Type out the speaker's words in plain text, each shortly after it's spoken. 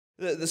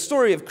The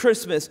story of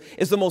Christmas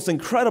is the most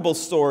incredible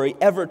story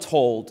ever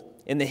told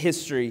in the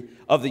history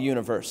of the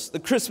universe. The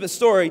Christmas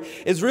story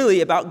is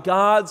really about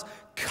God's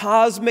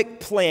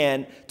cosmic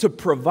plan to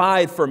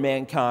provide for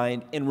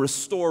mankind and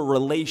restore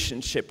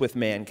relationship with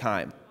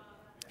mankind.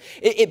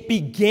 It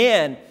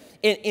began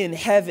in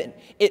heaven.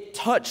 It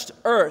touched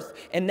earth,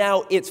 and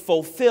now it's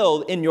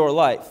fulfilled in your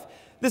life.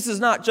 This is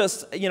not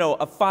just,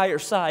 a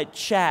fireside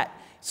chat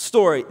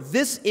story.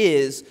 This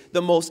is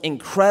the most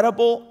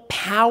incredible,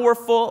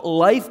 powerful,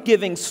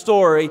 life-giving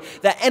story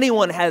that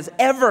anyone has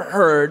ever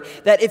heard,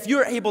 that if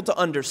you're able to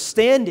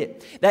understand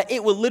it, that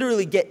it will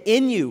literally get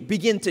in you,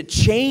 begin to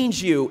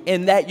change you,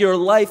 and that your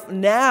life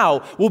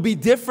now will be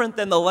different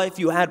than the life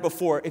you had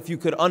before if you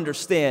could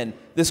understand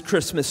this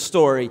Christmas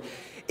story.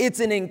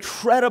 It's an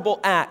incredible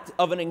act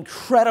of an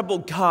incredible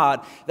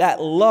God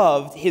that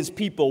loved his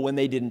people when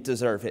they didn't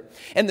deserve it.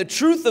 And the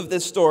truth of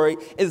this story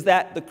is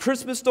that the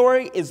Christmas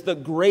story is the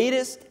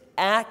greatest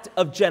act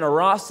of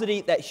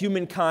generosity that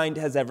humankind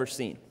has ever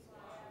seen.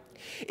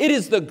 It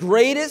is the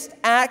greatest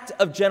act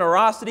of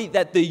generosity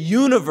that the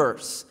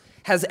universe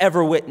has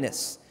ever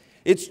witnessed.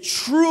 It's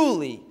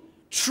truly,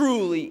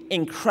 truly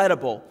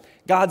incredible,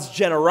 God's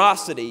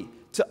generosity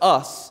to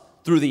us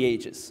through the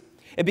ages.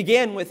 It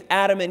began with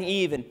Adam and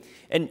Eve,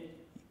 and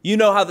you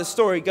know how the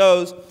story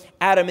goes.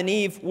 Adam and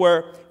Eve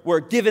were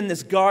given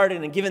this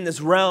garden and given this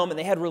realm, and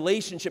they had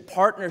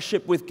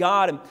partnership with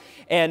God.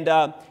 And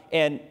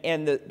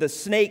the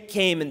snake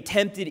came and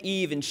tempted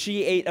Eve, and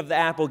she ate of the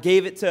apple,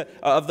 gave it to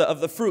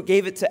of the fruit,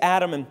 gave it to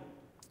Adam,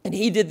 and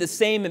he did the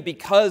same. And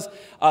because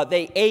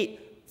they ate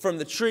from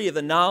the tree of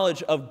the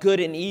knowledge of good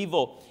and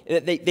evil,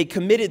 they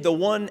committed the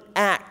one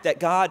act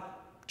that God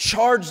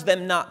charged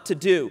them not to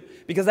do,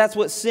 because that's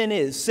what sin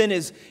is. Sin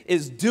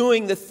is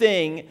doing the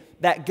thing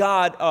that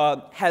God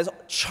has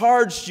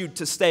charged you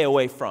to stay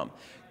away from.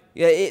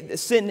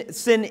 Sin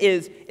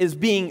is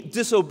being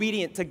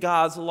disobedient to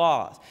God's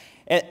laws.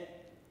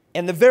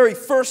 And the very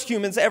first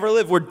humans ever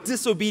lived were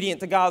disobedient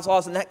to God's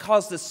laws, and that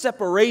caused a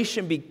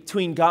separation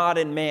between God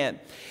and man.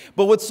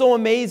 But what's so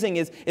amazing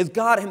is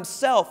God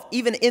himself,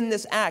 even in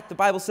this act, the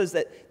Bible says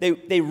that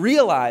they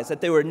realized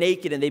that they were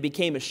naked and they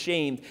became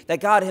ashamed,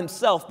 that God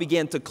himself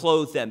began to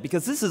clothe them,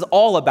 because this is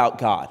all about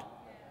God.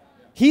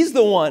 He's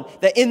the one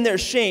that in their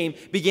shame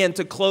began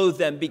to clothe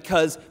them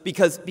because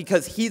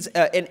he's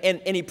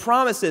and he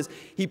promises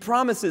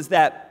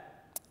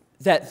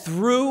that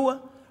through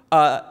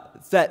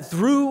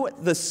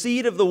the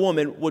seed of the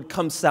woman would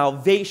come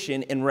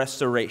salvation and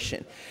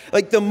restoration.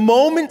 Like the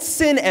moment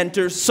sin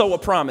enters, so a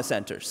promise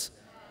enters.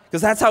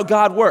 Because that's how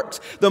God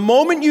works. The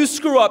moment you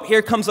screw up,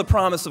 here comes a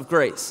promise of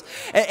grace.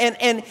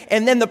 And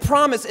then the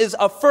promise is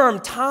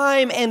affirmed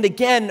time and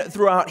again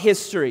throughout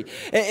history.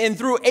 And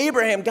through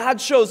Abraham, God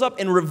shows up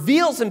and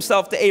reveals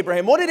himself to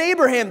Abraham. What did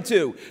Abraham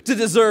do to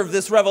deserve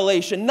this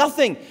revelation?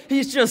 Nothing.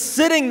 He's just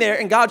sitting there,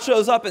 and God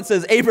shows up and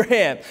says,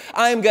 Abraham,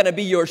 I am going to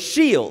be your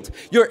shield,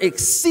 your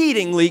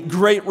exceedingly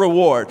great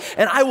reward.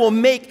 And I will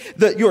make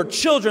your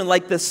children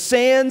like the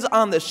sands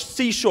on the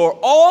seashore.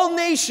 All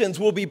nations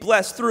will be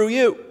blessed through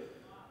you.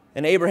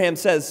 And Abraham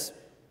says,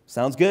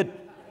 sounds good.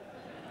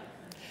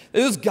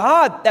 It was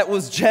God that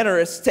was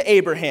generous to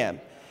Abraham.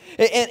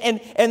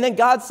 And then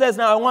God says,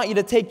 now I want you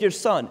to take your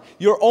son,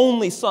 your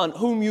only son,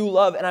 whom you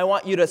love, and I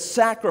want you to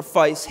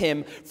sacrifice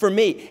him for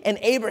me. And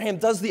Abraham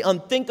does the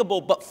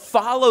unthinkable, but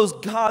follows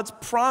God's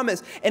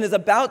promise and is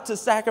about to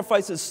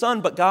sacrifice his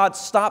son, but God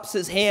stops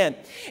his hand.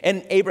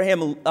 And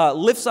Abraham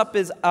lifts up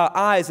his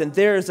eyes, and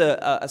there's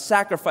a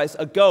sacrifice,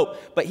 a goat.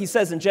 But he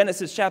says in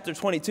Genesis chapter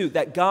 22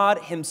 that God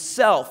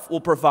himself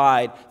will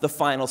provide the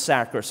final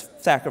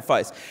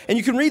sacrifice. And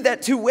you can read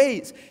that two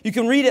ways. You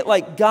can read it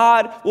like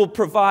God will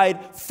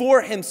provide for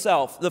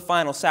himself the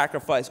final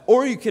sacrifice,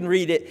 or you can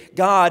read it,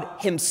 God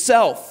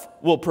himself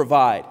will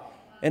provide.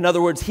 In other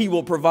words, he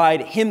will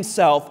provide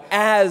himself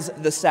as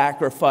the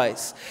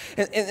sacrifice.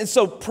 And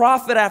so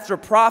prophet after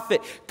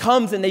prophet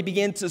comes, and they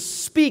begin to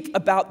speak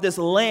about this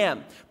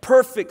lamb,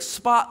 perfect,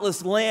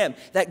 spotless lamb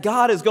that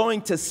God is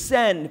going to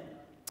send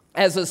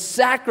as a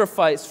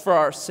sacrifice for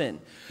our sin,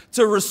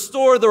 to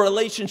restore the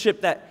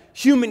relationship that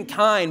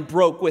humankind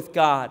broke with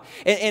God.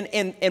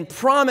 And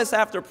promise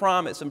after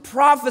promise and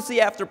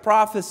prophecy after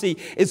prophecy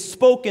is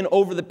spoken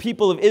over the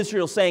people of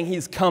Israel, saying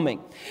he's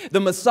coming. The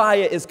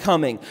Messiah is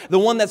coming. The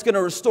one that's going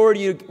to restore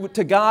you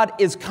to God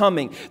is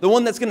coming. The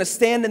one that's going to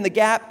stand in the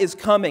gap is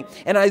coming.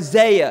 And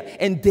Isaiah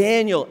and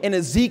Daniel and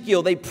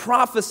Ezekiel, they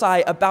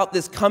prophesy about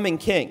this coming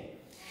king.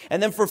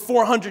 And then for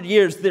 400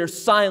 years,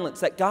 there's silence,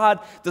 that God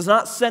does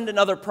not send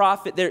another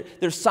prophet.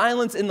 There's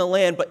silence in the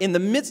land, but in the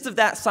midst of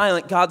that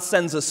silence, God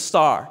sends a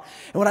star.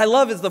 And what I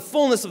love is the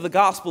fullness of the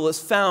gospel is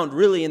found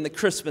really in the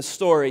Christmas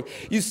story.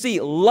 You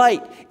see,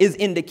 light is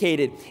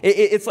indicated.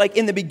 It's like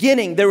in the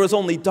beginning, there was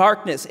only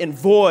darkness and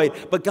void,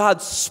 but God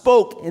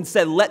spoke and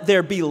said, let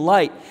there be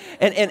light.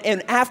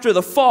 And after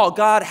the fall,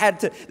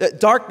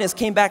 darkness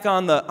came back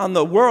on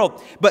the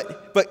world,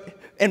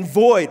 and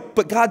void,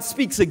 but God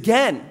speaks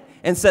again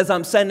and says,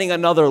 I'm sending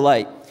another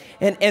light.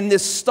 And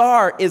this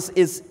star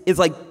is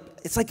like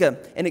it's like an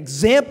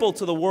example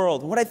to the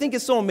world. And what I think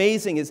is so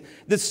amazing is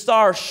this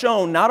star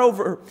shone not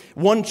over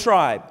one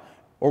tribe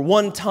or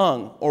one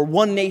tongue or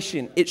one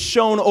nation. It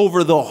shone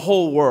over the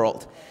whole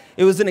world.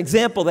 It was an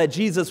example that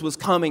Jesus was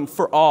coming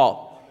for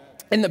all.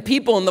 And the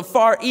people in the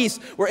Far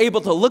East were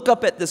able to look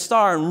up at the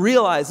star and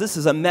realize this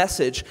is a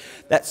message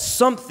that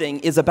something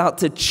is about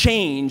to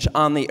change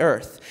on the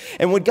earth.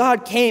 And when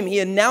God came, he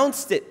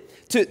announced it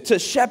to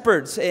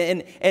shepherds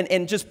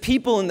and just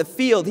people in the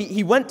field.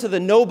 He went to the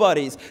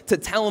nobodies to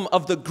tell them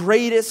of the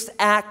greatest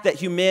act that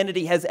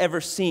humanity has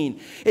ever seen.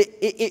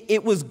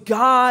 It was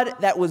God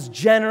that was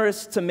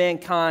generous to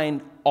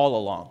mankind all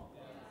along.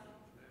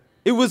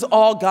 It was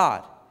all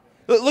God.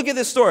 Look at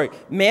this story.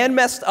 Man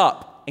messed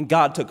up and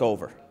God took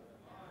over.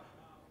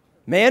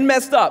 Man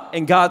messed up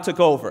and God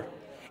took over.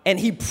 And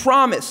he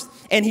promised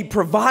and he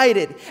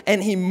provided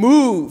and he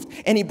moved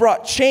and he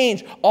brought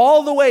change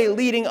all the way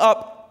leading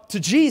up to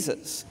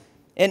Jesus.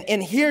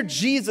 And here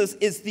Jesus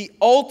is the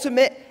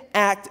ultimate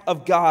act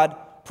of God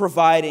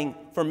providing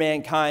for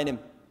mankind.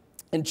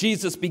 And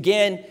Jesus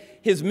began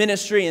his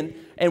ministry.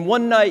 And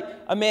one night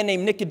a man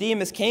named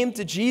Nicodemus came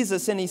to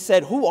Jesus and he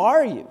said, "Who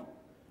are you?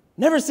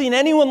 Never seen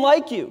anyone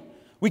like you.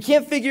 We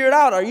can't figure it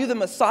out. Are you the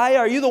Messiah?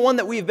 Are you the one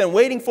that we've been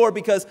waiting for?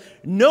 Because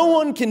no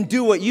one can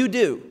do what you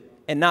do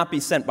and not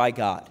be sent by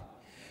God."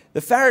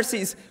 The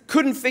Pharisees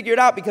couldn't figure it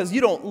out because you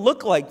don't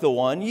look like the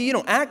one, you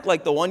don't act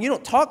like the one, you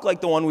don't talk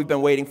like the one we've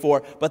been waiting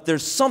for, but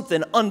there's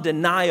something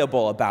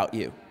undeniable about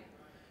you.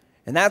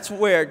 And that's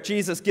where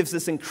Jesus gives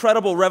this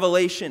incredible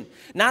revelation,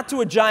 not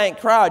to a giant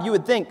crowd. You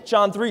would think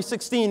John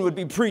 3:16 would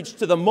be preached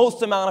to the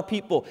most amount of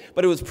people,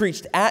 but it was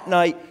preached at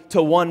night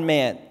to one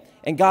man.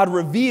 And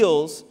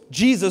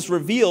Jesus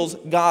reveals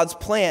God's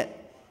plan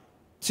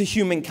to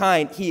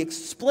humankind. He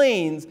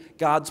explains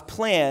God's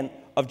plan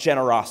of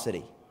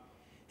generosity.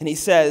 And he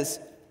says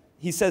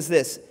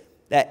this,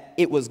 that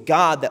it was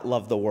God that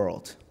loved the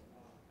world.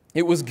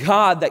 It was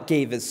God that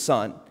gave his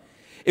son.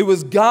 It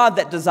was God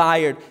that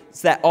desired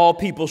that all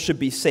people should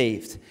be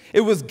saved.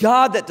 It was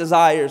God that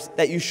desires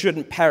that you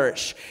shouldn't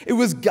perish. It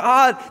was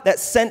God that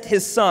sent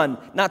his son,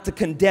 not to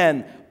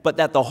condemn, but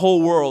that the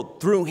whole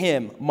world through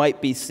him might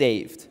be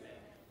saved.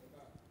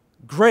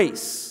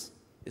 Grace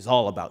is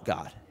all about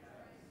God.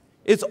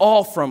 It's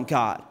all from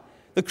God.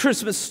 The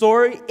Christmas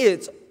story,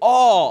 it's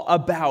all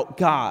about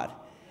God.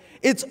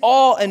 It's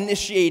all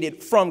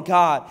initiated from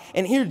God.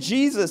 And here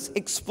Jesus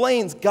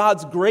explains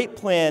God's great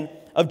plan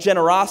of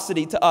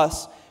generosity to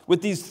us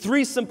with these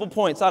three simple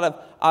points out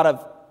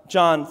of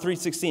John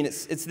 3:16.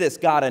 It's this: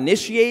 God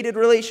initiated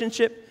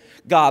relationship,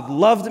 God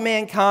loved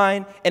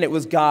mankind, and it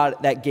was God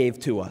that gave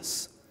to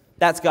us.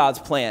 That's God's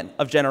plan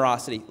of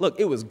generosity.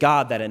 Look, it was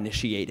God that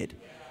initiated.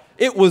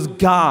 It was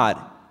God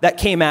that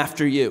came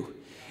after you.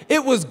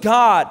 It was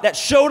God that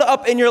showed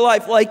up in your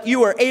life like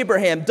you were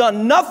Abraham,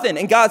 done nothing.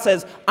 And God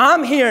says,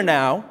 "I'm here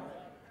now,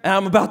 and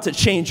I'm about to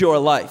change your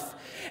life."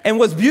 And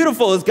what's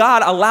beautiful is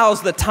God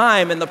allows the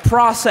time and the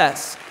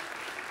process.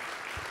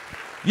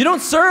 You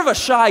don't serve a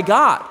shy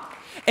God,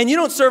 and you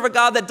don't serve a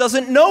God that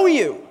doesn't know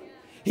you.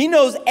 He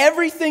knows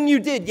everything you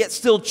did, yet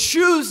still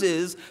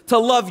chooses to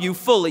love you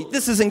fully.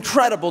 This is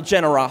incredible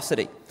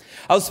generosity.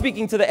 I was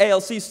speaking to the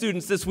ALC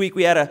students this week.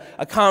 We had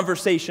a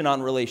conversation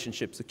on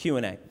relationships, a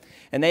Q&A.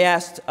 And they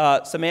asked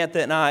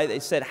Samantha and I, they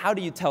said, "How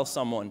do you tell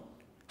someone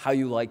how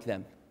you like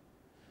them?"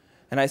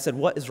 And I said,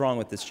 "What is wrong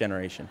with this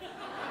generation?"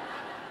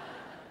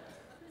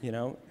 You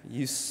know,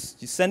 you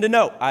send a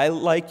note. "I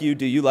like you.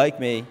 Do you like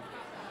me?"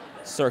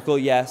 Circle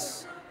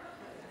yes,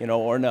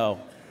 or no.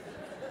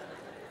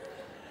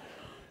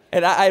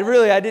 And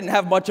I didn't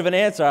have much of an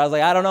answer. I was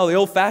like, I don't know, the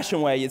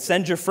old-fashioned way. You'd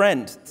send your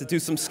friend to do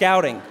some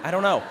scouting. I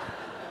don't know.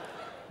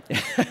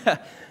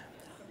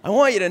 I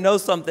want you to know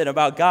something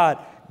about God.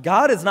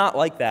 God is not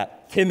like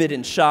that, timid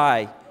and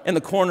shy, in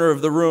the corner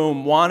of the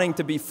room, wanting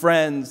to be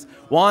friends,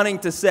 wanting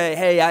to say,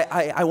 "Hey,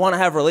 I want to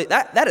have a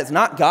relationship." That is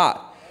not God.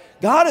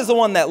 God is the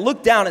one that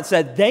looked down and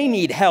said, "They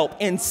need help,"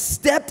 and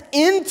stepped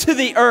into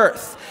the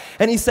earth.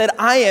 And he said,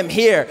 "I am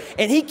here."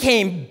 And he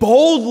came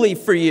boldly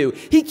for you.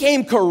 He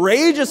came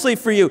courageously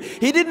for you.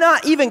 He did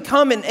not even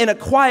come in a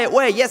quiet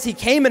way. Yes, he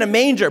came in a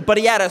manger, but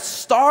he had a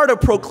star to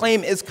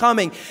proclaim his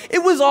coming.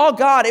 It was all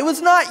God. It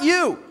was not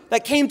you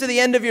that came to the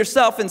end of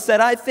yourself and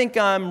said, "I think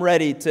I'm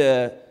ready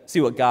to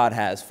see what God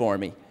has for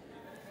me."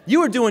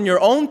 You were doing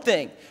your own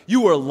thing.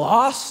 You were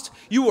lost.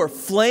 You were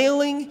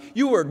flailing.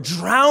 You were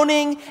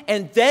drowning.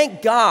 And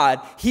thank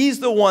God, he's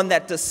the one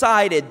that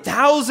decided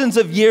thousands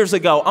of years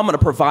ago, "I'm going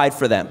to provide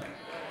for them.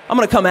 I'm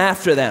going to come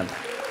after them.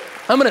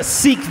 I'm going to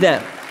seek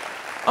them.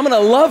 I'm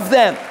going to love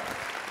them."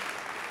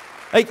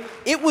 Like,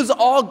 it was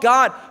all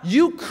God.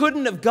 You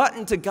couldn't have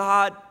gotten to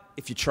God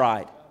if you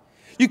tried.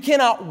 You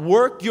cannot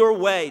work your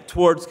way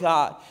towards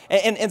God.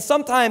 And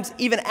sometimes,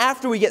 even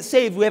after we get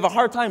saved, we have a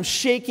hard time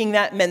shaking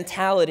that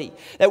mentality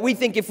that we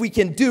think if we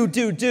can do,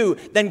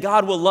 then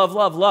God will love.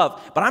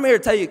 But I'm here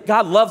to tell you,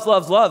 God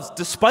loves,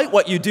 despite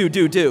what you do.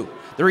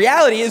 The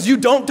reality is you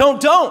don't.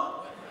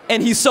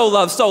 And he so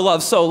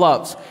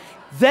loves.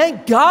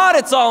 Thank God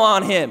it's all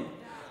on him.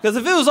 Because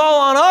if it was all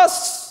on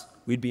us,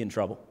 we'd be in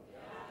trouble.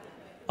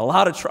 a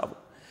lot of trouble.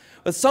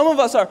 But some of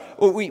us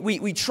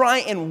we try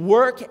and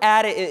work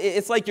at it.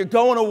 It's like you're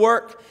going to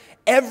work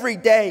every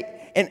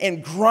day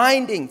and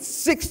grinding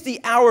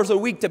 60 hours a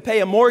week to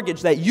pay a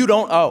mortgage that you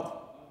don't owe.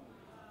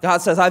 God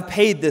says, I've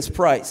paid this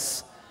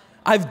price.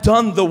 I've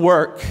done the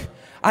work.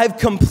 I've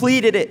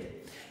completed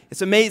it.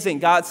 It's amazing.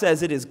 God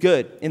says it is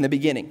good in the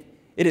beginning.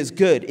 It is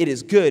good. It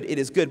is good. It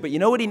is good. But you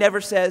know what he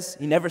never says?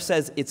 He never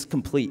says it's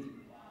complete.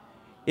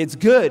 It's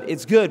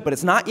good, but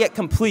it's not yet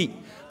complete.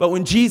 But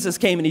when Jesus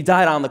came and he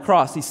died on the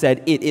cross, he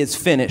said, it is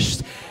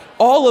finished.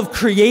 All of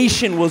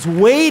creation was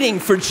waiting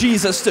for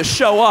Jesus to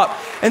show up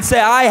and say,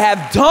 I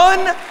have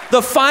done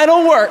the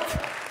final work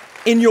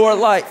in your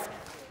life.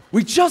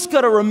 We just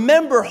got to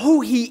remember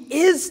who he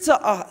is to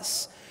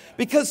us.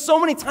 Because so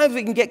many times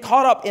we can get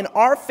caught up in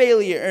our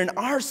failure and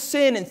our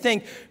sin and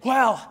think,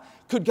 well,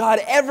 could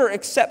God ever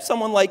accept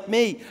someone like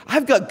me?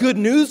 I've got good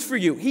news for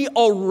you. He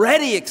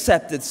already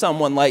accepted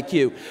someone like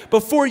you.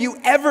 Before you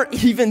ever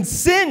even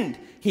sinned,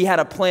 he had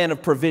a plan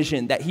of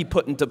provision that he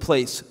put into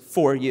place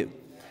for you.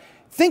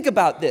 Think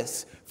about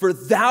this. For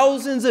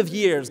thousands of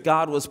years,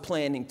 God was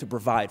planning to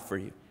provide for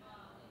you.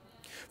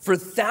 For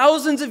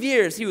thousands of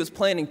years, he was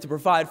planning to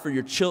provide for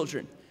your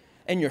children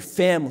and your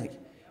family.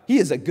 He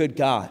is a good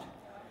God.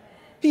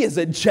 He is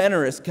a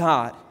generous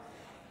God.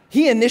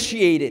 He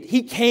initiated.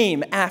 He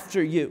came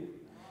after you.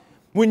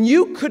 When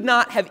you could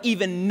not have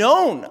even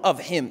known of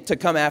him to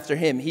come after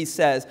him, he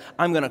says,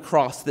 I'm going to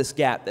cross this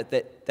gap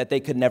that they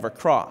could never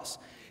cross.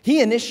 He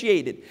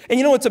initiated. And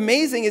you know what's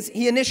amazing is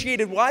he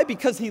initiated. Why?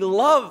 Because he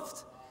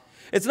loved.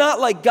 It's not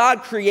like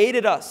God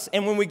created us,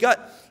 and when we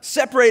got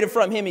separated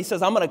from him, he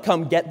says, I'm going to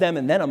come get them,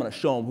 and then I'm going to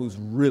show them who's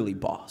really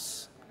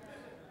boss.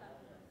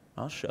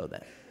 I'll show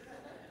them.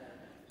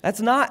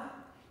 That's not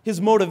his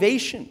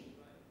motivation.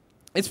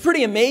 It's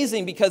pretty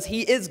amazing because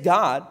he is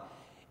God,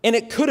 and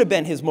it could have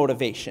been his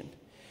motivation.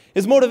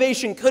 His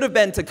motivation could have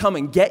been to come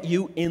and get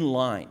you in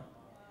line.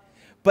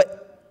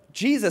 But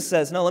Jesus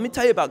says, no, let me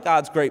tell you about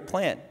God's great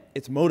plan.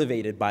 It's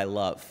motivated by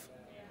love.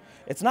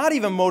 It's not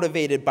even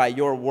motivated by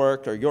your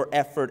work or your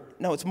effort.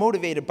 No, it's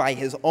motivated by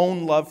his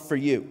own love for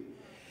you.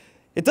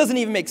 It doesn't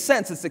even make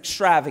sense. It's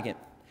extravagant.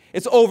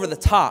 It's over the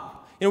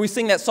top. You know, we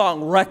sing that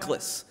song,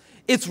 Reckless.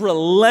 It's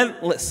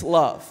relentless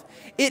love.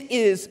 It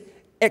is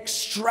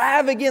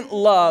extravagant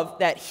love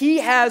that he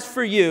has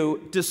for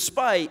you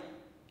despite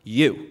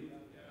you.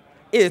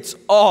 It's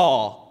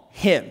all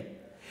him.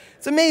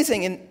 It's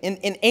amazing.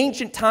 In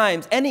ancient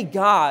times, any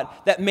god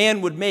that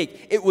man would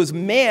make, it was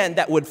man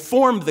that would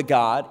form the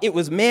god. It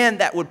was man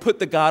that would put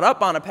the god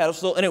up on a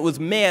pedestal, and it was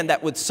man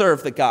that would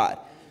serve the god.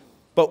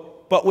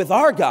 But with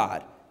our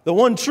God, the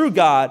one true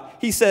God,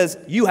 he says,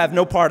 you have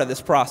no part of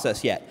this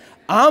process yet.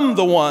 I'm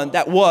the one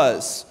that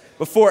was.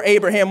 Before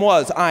Abraham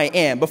was, I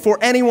am. Before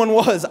anyone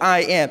was, I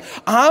am.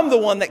 I'm the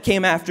one that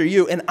came after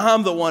you, and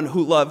I'm the one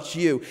who loved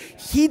you.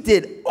 He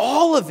did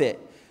all of it.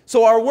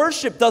 So our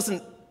worship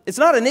it's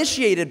not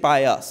initiated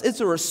by us. It's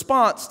a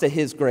response to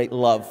his great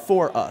love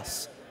for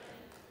us.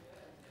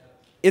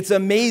 It's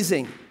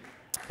amazing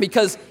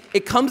because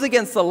it comes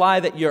against the lie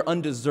that you're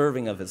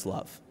undeserving of his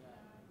love.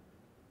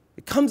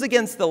 It comes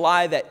against the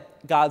lie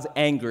that God's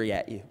angry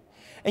at you.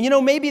 And you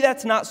know, maybe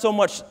that's not so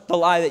much the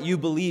lie that you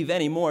believe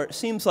anymore. It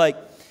seems like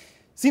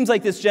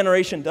this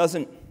generation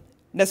doesn't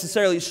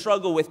necessarily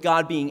struggle with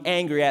God being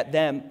angry at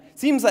them. It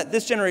seems that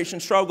this generation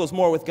struggles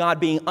more with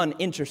God being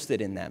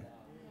uninterested in them.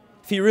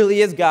 If he really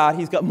is God,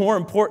 he's got more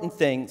important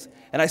things,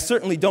 and I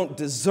certainly don't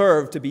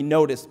deserve to be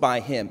noticed by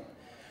him.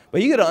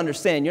 But you got to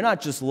understand, you're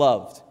not just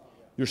loved,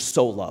 you're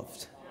so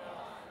loved.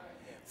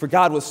 For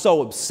God was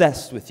so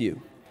obsessed with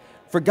you.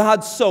 For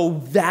God so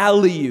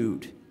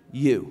valued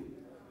you.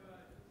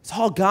 It's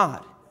all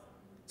God.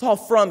 It's all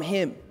from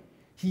him.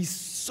 He's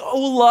so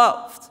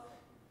loved.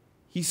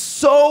 He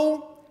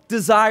so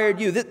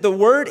desired you. The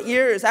word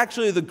here is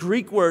actually the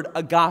Greek word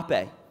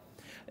agape.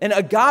 And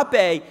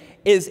agape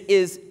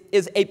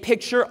is a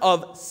picture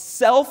of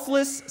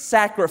selfless,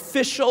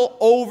 sacrificial,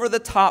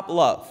 over-the-top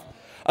love.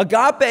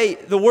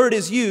 Agape, the word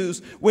is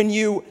used when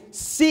you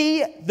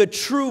see the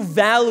true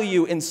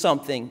value in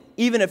something,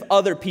 even if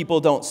other people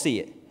don't see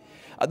it.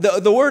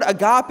 The word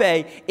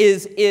agape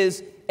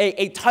is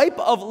a type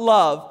of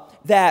love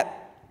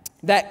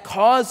that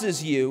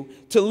causes you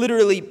to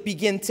literally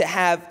begin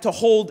to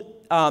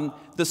hold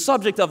the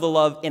subject of the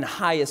love in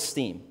high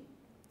esteem.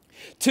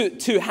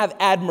 To have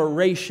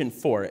admiration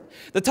for it.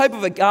 The type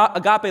of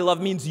agape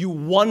love means you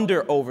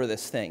wonder over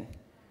this thing.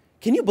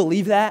 Can you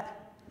believe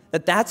that?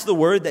 That's the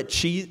word that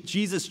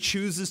Jesus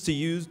chooses to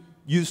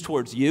use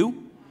towards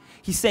you?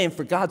 He's saying,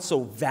 for God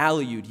so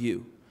valued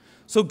you.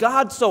 So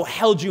God so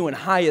held you in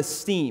high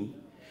esteem.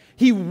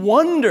 He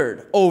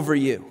wondered over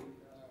you.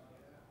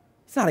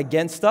 He's not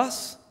against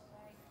us.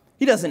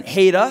 He doesn't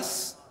hate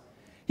us.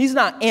 He's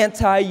not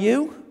anti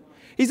you.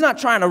 He's not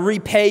trying to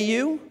repay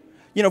you.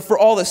 You know, for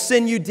all the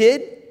sin you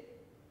did,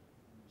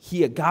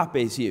 he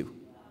agapes you.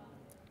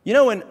 You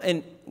know,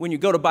 when you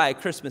go to buy a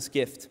Christmas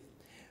gift,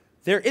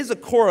 there is a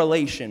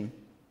correlation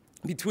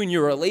between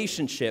your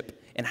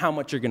relationship and how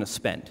much you're going to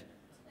spend.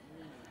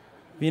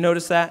 Have you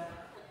noticed that?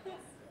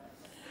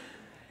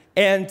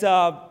 And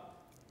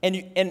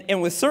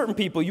with certain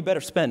people, you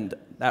better spend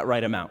that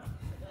right amount.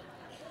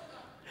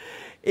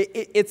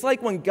 It's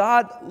like when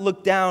God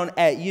looked down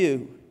at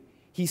you,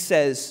 he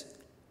says,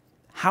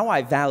 how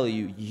I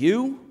value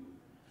you,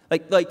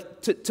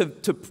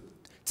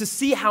 to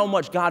see how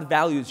much God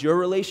values your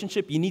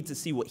relationship, you need to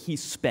see what he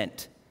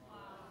spent.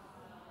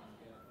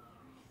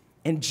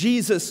 And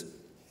Jesus,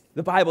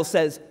 the Bible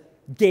says,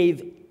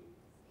 gave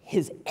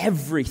his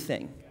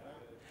everything.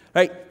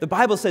 Right? The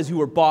Bible says you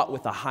were bought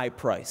with a high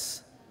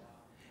price.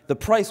 The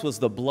price was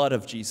the blood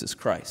of Jesus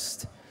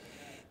Christ.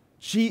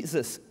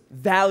 Jesus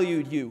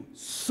valued you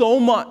so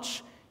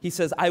much, he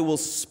says, I will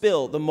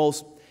spill the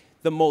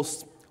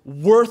most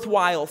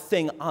worthwhile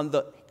thing on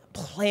the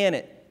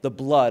planet, the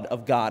blood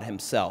of God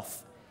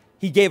himself.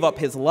 He gave up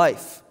his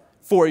life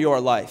for your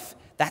life.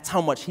 That's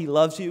how much he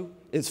loves you,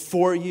 is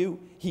for you.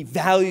 He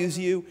values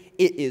you.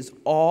 It is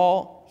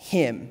all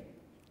him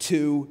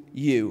to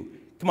you.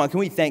 Come on, can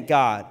we thank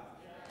God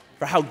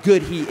for how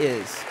good he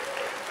is?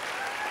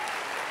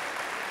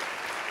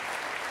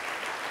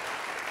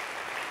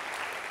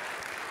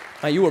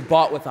 Now, you were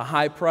bought with a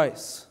high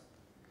price.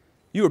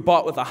 You were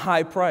bought with a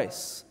high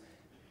price.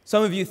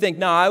 Some of you think,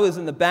 no, I was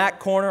in the back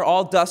corner,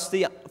 all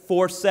dusty,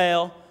 for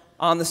sale,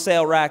 on the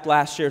sale rack,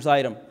 last year's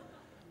item.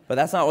 But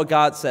that's not what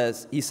God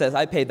says. He says,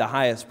 I paid the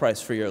highest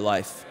price for your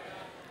life.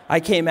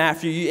 I came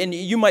after you. And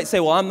you might say,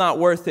 well, I'm not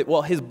worth it.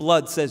 Well, his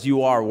blood says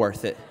you are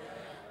worth it.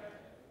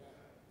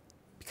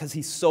 Because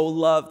he so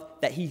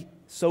loved that he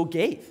so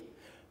gave.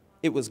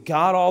 It was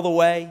God all the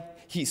way.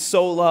 He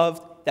so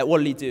loved that what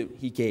did he do?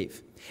 He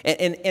gave.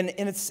 And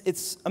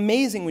it's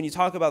amazing when you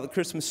talk about the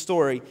Christmas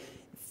story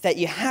that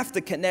you have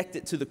to connect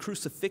it to the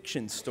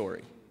crucifixion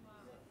story.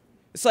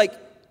 It's like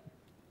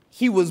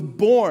he was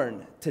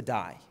born to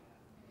die.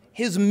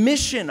 His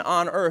mission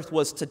on earth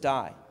was to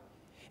die.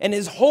 And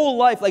his whole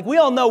life, like we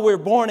all know we're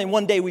born and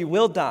one day we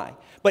will die,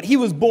 but he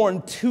was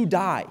born to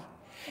die.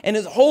 And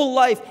his whole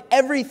life,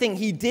 everything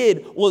he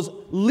did was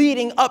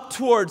leading up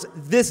towards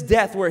this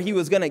death where he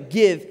was going to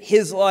give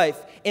his life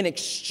in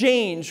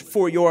exchange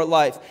for your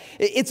life.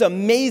 It's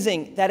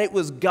amazing that it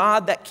was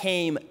God that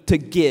came to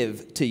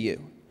give to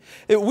you.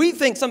 We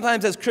think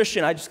sometimes as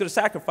Christian, I just got to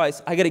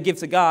sacrifice, I got to give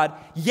to God.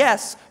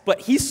 Yes, but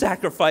he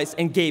sacrificed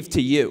and gave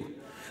to you.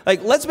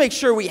 Like, let's make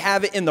sure we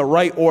have it in the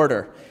right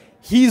order.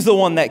 He's the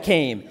one that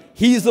came.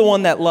 He's the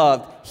one that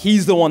loved.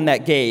 He's the one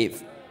that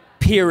gave.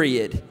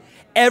 Period.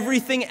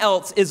 Everything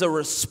else is a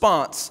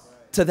response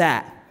to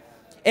that.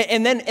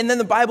 And then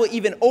the Bible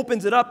even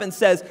opens it up and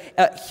says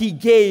he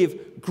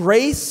gave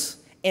grace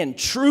and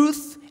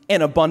truth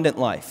and abundant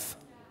life.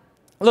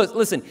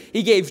 Listen,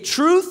 he gave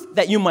truth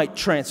that you might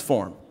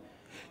transform.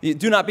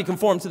 Do not be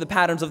conformed to the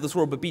patterns of this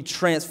world, but be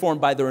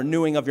transformed by the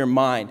renewing of your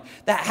mind.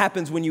 That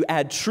happens when you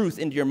add truth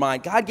into your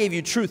mind. God gave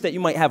you truth that you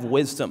might have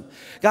wisdom.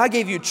 God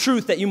gave you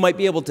truth that you might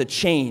be able to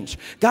change.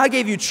 God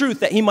gave you truth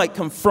that he might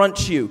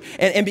confront you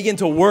and begin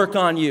to work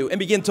on you and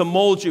begin to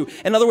mold you.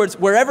 In other words,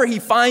 wherever he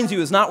finds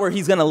you is not where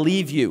he's going to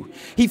leave you.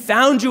 He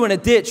found you in a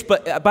ditch,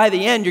 but by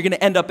the end, you're going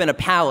to end up in a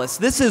palace.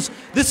 This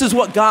is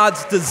what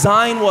God's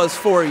design was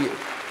for you.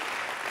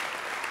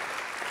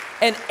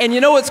 And you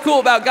know what's cool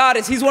about God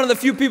is he's one of the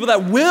few people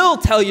that will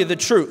tell you the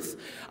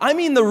truth. I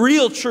mean the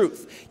real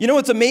truth. You know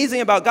what's amazing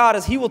about God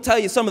is he will tell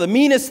you some of the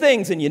meanest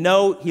things and you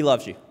know he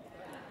loves you.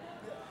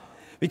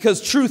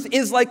 Because truth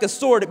is like a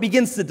sword. It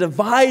begins to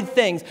divide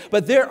things.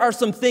 But there are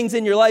some things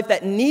in your life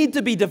that need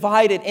to be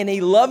divided. And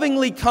he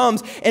lovingly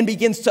comes and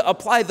begins to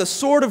apply the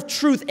sword of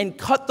truth and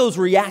cut those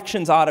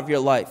reactions out of your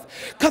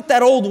life. Cut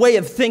that old way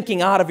of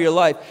thinking out of your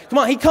life. Come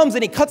on, he comes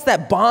and he cuts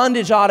that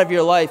bondage out of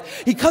your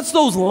life. He cuts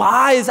those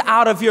lies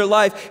out of your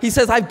life. He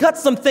says, I've got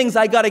some things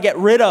I got to get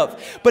rid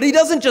of. But he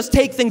doesn't just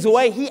take things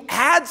away. He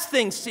adds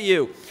things to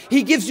you.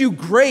 He gives you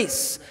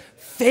grace,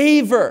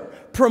 favor,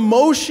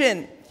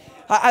 promotion.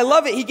 I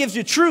love it. He gives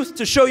you truth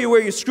to show you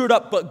where you screwed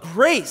up, but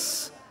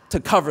grace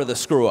to cover the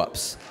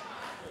screw-ups.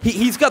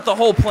 He's got the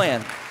whole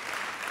plan.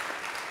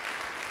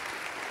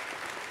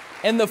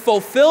 And the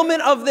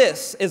fulfillment of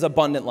this is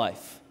abundant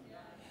life.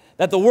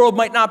 That the world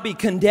might not be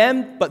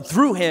condemned, but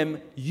through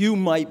him, you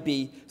might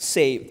be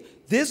saved.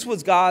 This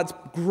was God's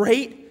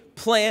great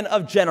plan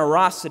of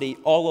generosity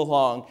all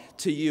along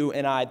to you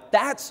and I.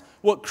 That's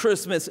what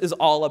Christmas is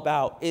all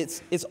about.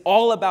 It's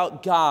all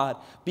about God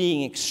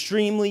being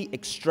extremely,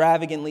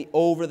 extravagantly,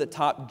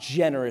 over-the-top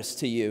generous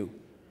to you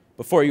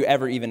before you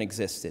ever even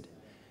existed.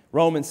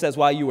 Romans says,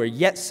 while you were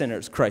yet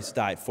sinners, Christ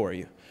died for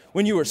you.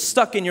 When you were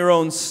stuck in your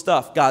own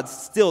stuff, God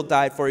still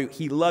died for you.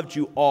 He loved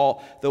you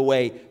all the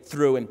way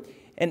through.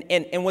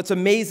 And what's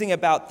amazing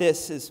about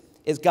this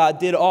is God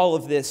did all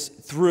of this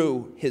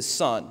through his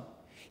Son.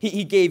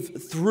 He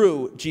gave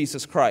through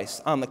Jesus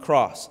Christ on the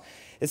cross.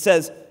 It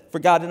says, for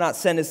God did not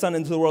send his Son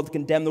into the world to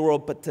condemn the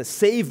world, but to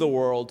save the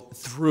world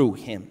through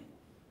him.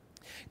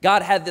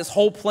 God had this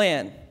whole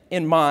plan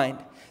in mind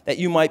that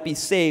you might be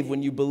saved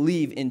when you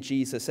believe in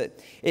Jesus.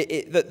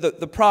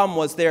 The problem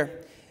was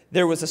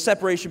there was a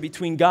separation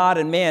between God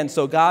and man,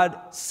 so God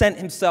sent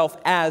himself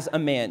as a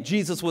man.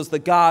 Jesus was the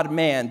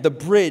God-man, the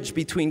bridge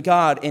between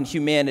God and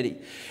humanity.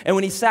 And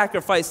when he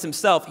sacrificed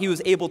himself, he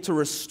was able to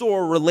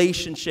restore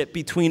relationship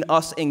between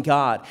us and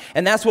God.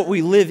 And that's what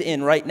we live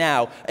in right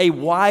now, a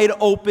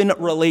wide-open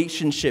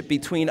relationship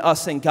between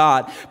us and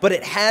God. But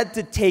it had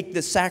to take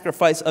the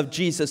sacrifice of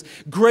Jesus.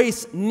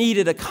 Grace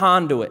needed a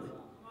conduit.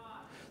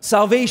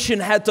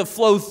 Salvation had to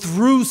flow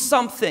through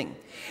something.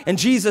 And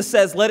Jesus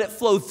says, let it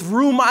flow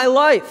through my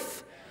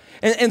life.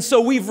 And so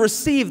we've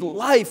received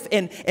life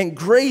and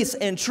grace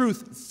and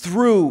truth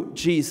through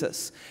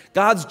Jesus.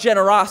 God's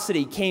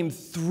generosity came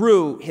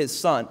through his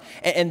son.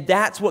 And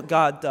that's what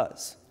God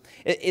does.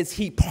 Is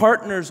he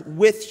partners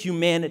with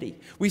humanity.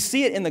 We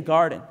see it in the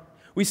garden.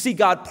 We see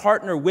God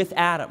partner with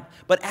Adam.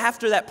 But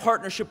after that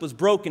partnership was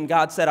broken,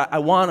 God said, I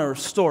want to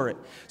restore it.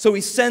 So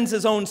he sends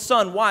his own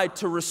son. Why?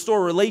 To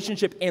restore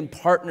relationship and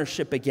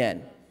partnership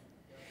again.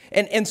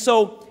 And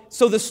so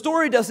the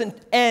story doesn't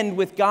end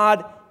with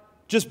God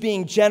just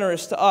being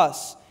generous to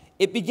us.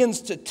 It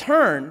begins to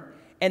turn,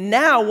 and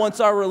now once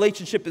our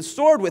relationship is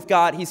restored with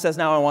God, he says,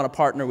 now I want to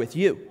partner with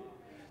you.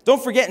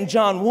 Don't forget in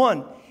John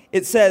 1,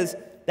 it says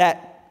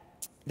that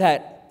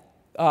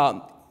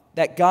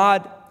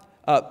God,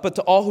 but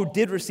to all who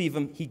did receive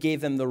him, he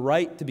gave them the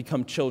right to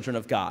become children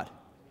of God.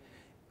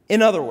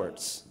 In other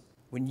words,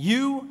 when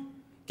you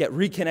get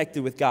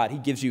reconnected with God, he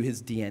gives you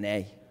his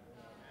DNA.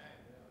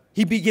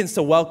 He begins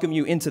to welcome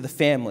you into the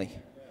family.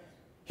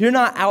 You're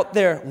not out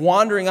there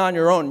wandering on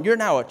your own. You're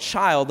now a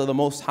child of the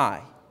Most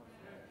High.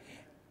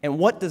 And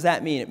what does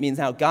that mean? It means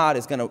now God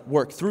is going to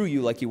work through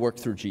you like he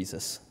worked through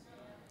Jesus.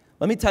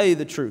 Let me tell you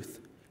the truth.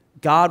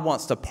 God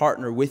wants to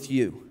partner with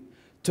you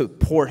to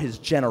pour his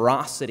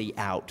generosity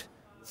out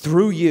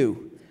through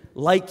you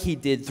like he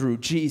did through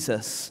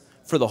Jesus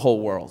for the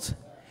whole world.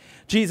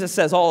 Jesus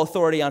says, all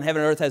authority on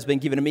heaven and earth has been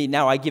given to me.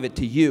 Now I give it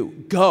to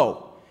you.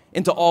 Go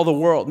into all the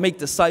world, make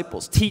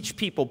disciples, teach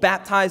people,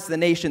 baptize the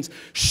nations,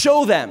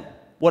 show them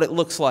what it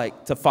looks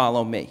like to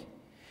follow me.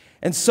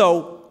 And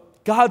so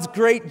God's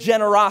great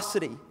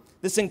generosity,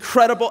 this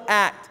incredible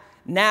act,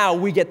 now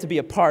we get to be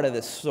a part of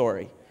this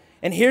story.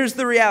 And here's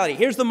the reality.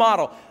 Here's the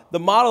model. The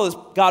model is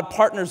God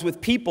partners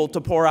with people to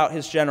pour out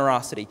his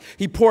generosity.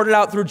 He poured it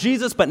out through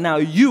Jesus, but now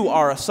you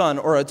are a son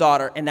or a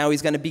daughter, and now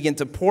he's going to begin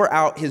to pour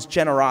out his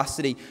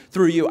generosity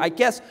through you. I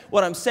guess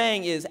what I'm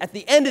saying is, at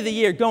the end of the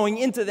year, going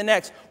into the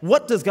next,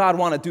 what does God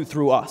want to do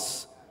through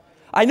us?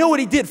 I know what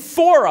he did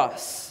for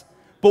us,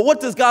 but what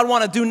does God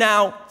want to do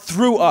now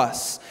through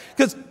us?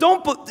 Because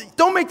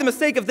don't make the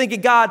mistake of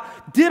thinking God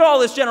did all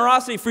this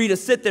generosity for you to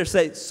sit there and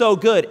say, so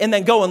good, and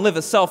then go and live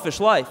a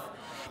selfish life.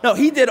 No,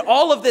 he did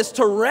all of this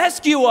to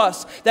rescue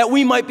us, that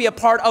we might be a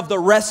part of the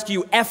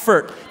rescue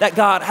effort that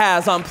God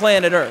has on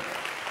planet Earth.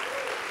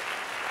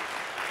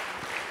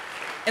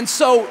 And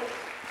so,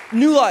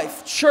 New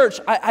Life, church,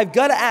 I've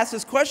got to ask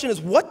this question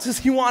is, what does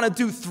he want to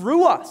do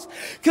through us?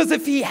 Because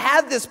if he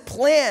had this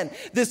plan,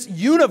 this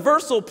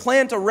universal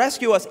plan to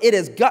rescue us, it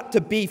has got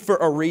to be for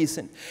a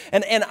reason.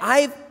 And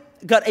I've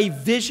got a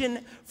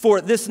vision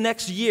for this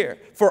next year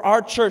for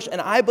our church,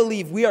 and I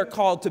believe we are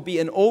called to be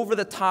an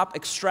over-the-top,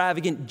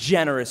 extravagant,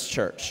 generous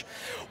church.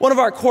 One of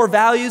our core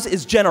values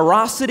is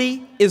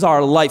generosity is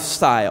our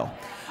lifestyle.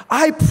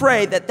 I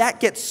pray that that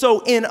gets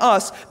so in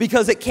us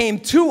because it came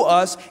to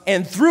us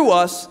and through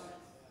us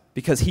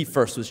because he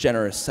first was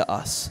generous to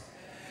us.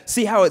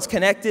 See how it's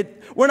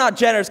connected? We're not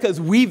generous because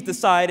we've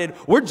decided.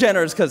 We're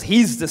generous because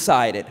he's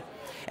decided.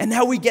 And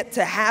now we get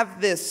to have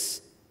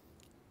this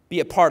be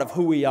a part of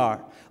who we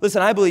are.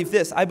 Listen, I believe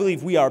this. I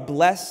believe we are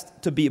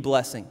blessed to be a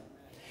blessing.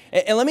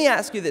 And let me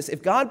ask you this.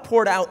 If God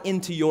poured out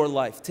into your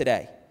life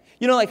today,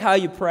 you know like how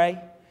you pray?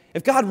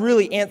 If God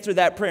really answered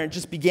that prayer and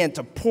just began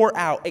to pour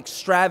out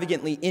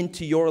extravagantly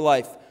into your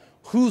life,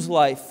 whose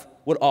life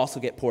would also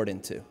get poured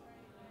into?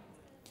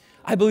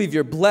 I believe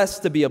you're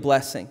blessed to be a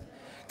blessing.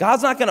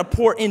 God's not going to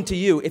pour into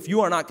you if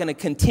you are not going to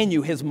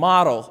continue his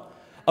model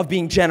of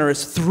being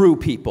generous through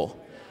people.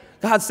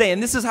 God's saying,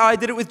 this is how I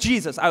did it with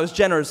Jesus. I was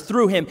generous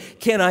through him.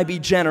 Can I be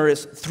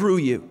generous through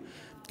you?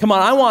 Come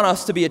on, I want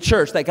us to be a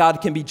church that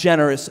God can be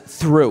generous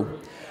through.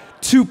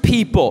 To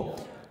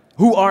people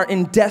who are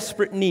in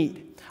desperate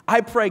need. I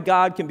pray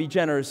God can be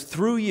generous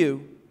through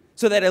you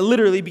so that it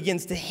literally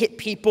begins to hit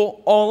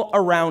people all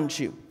around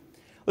you.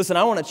 Listen,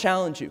 I want to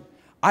challenge you.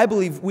 I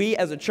believe we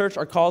as a church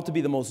are called to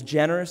be the most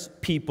generous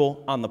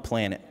people on the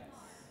planet.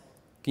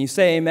 Can you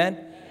say amen?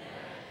 Amen.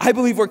 I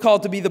believe we're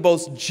called to be the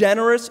most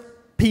generous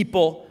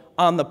people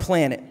on the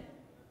planet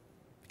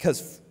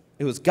because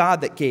it was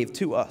God that gave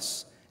to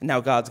us, and now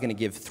God's going to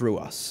give through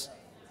us.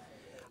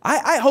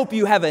 I hope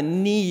you have a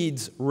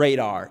needs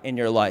radar in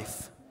your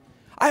life.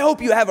 I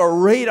hope you have a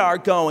radar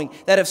going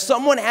that if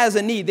someone has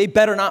a need, they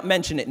better not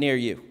mention it near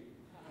you,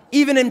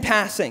 even in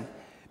passing,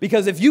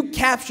 because if you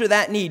capture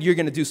that need, you're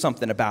going to do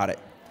something about it.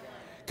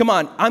 Come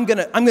on, I'm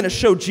going to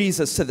show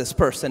Jesus to this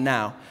person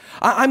now.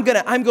 I'm going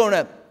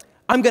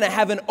to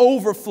have an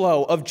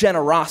overflow of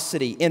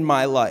generosity in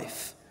my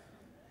life.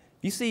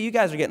 You see, you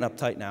guys are getting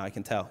uptight now, I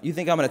can tell. You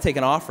think I'm going to take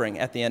an offering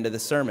at the end of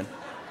this sermon.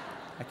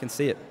 I can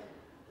see it.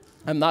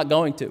 I'm not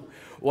going to.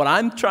 What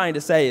I'm trying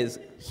to say is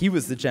he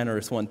was the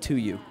generous one to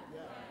you.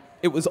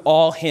 It was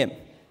all him.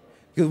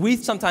 Because we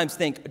sometimes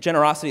think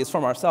generosity is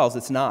from ourselves.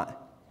 It's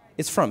not.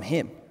 It's from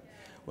him.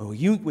 When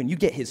you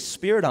get his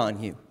spirit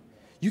on you,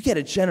 you get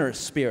a generous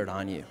spirit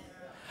on you.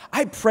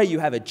 I pray you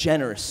have a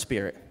generous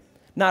spirit,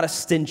 not a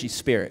stingy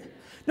spirit.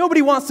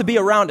 Nobody wants to be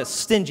around a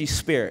stingy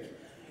spirit.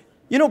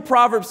 You know,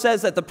 Proverbs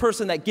says that the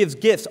person that gives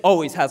gifts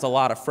always has a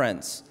lot of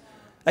friends.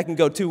 That can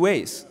go two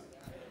ways.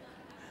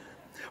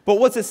 But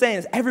what's it saying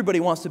is everybody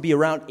wants to be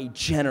around a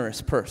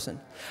generous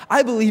person.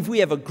 I believe we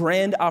have a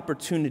grand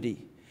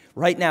opportunity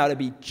right now to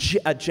be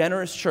a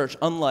generous church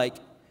unlike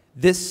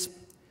this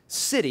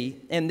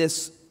city and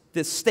this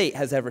state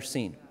has ever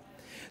seen.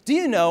 Do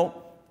you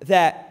know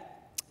that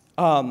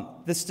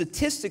the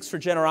statistics for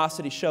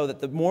generosity show that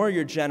the more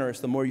you're generous,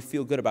 the more you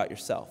feel good about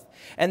yourself?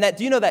 And that,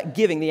 do you know that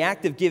giving, the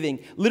act of giving,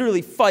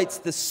 literally fights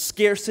the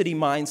scarcity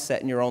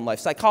mindset in your own life?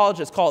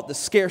 Psychologists call it the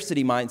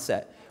scarcity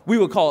mindset. We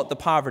would call it the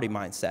poverty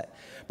mindset.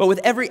 But with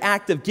every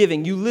act of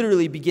giving, you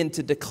literally begin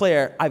to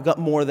declare, I've got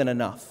more than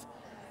enough.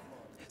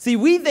 See,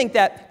 we think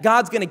that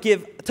God's going to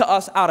give to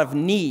us out of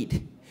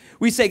need.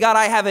 We say, God,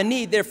 I have a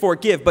need, therefore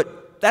give.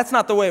 But that's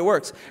not the way it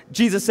works.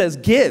 Jesus says,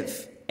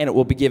 give, and it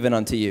will be given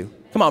unto you.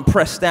 Come on,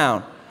 press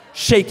down,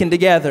 shaken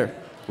together,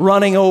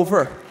 running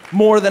over,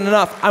 more than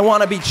enough. I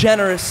want to be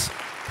generous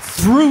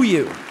through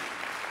you.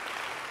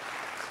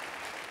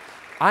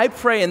 I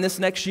pray in this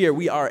next year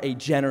we are a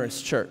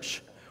generous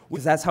church,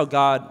 because that's how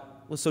God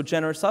was so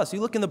generous to us. You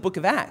look in the book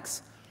of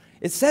Acts.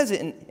 It says it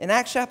in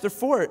Acts chapter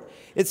 4.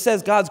 It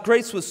says God's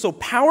grace was so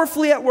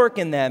powerfully at work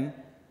in them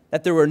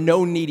that there were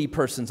no needy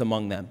persons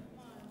among them.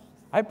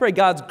 I pray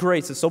God's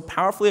grace is so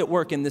powerfully at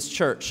work in this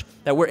church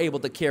that we're able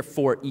to care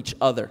for each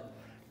other.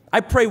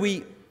 I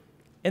pray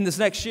in this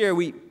next year,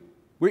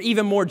 we're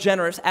even more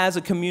generous as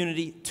a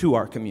community to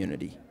our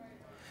community.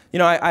 You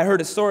know, I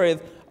heard a story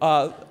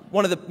of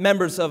one of the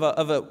members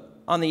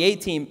on the A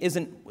team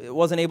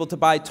wasn't able to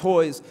buy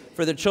toys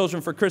for their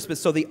children for Christmas,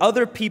 so the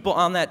other people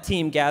on that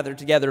team gathered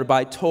together to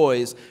buy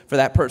toys for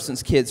that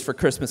person's kids for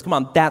Christmas. Come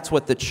on, that's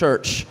what the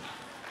church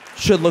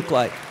should look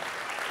like.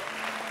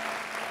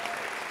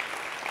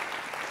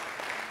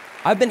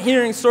 I've been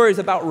hearing stories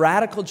about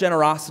radical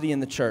generosity in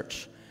the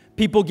church.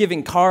 People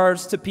giving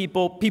cars to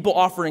people, people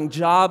offering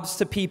jobs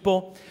to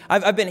people.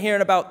 I've been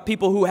hearing about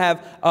people who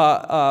have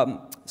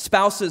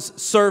spouses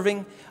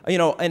serving, you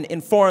know,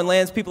 in foreign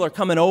lands. People are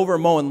coming over,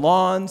 mowing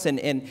lawns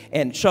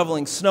and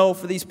shoveling snow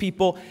for these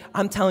people.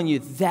 I'm telling you,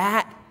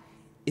 that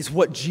is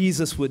what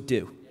Jesus would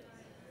do.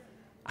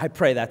 I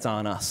pray that's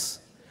on us.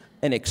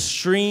 An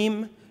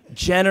extreme,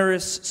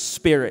 generous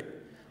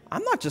spirit.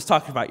 I'm not just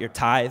talking about your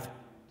tithe.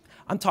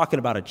 I'm talking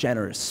about a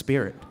generous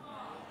spirit.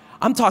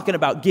 I'm talking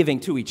about giving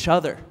to each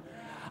other.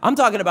 I'm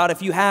talking about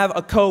if you have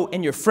a coat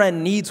and your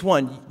friend needs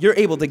one, you're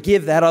able to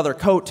give that other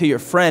coat to your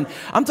friend.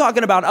 I'm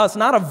talking about us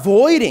not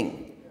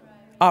avoiding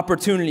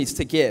opportunities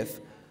to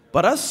give,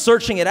 but us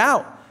searching it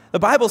out. The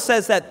Bible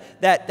says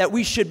that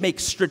we should make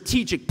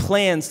strategic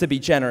plans to be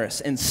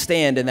generous and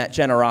stand in that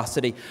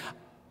generosity.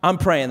 I'm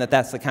praying that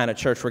that's the kind of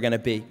church we're going to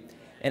be.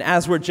 And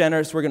as we're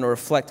generous, we're going to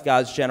reflect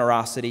God's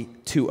generosity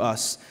to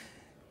us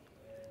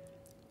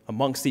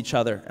amongst each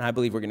other. And I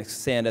believe we're going to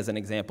stand as an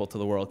example to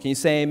the world. Can you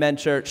say amen,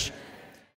 church?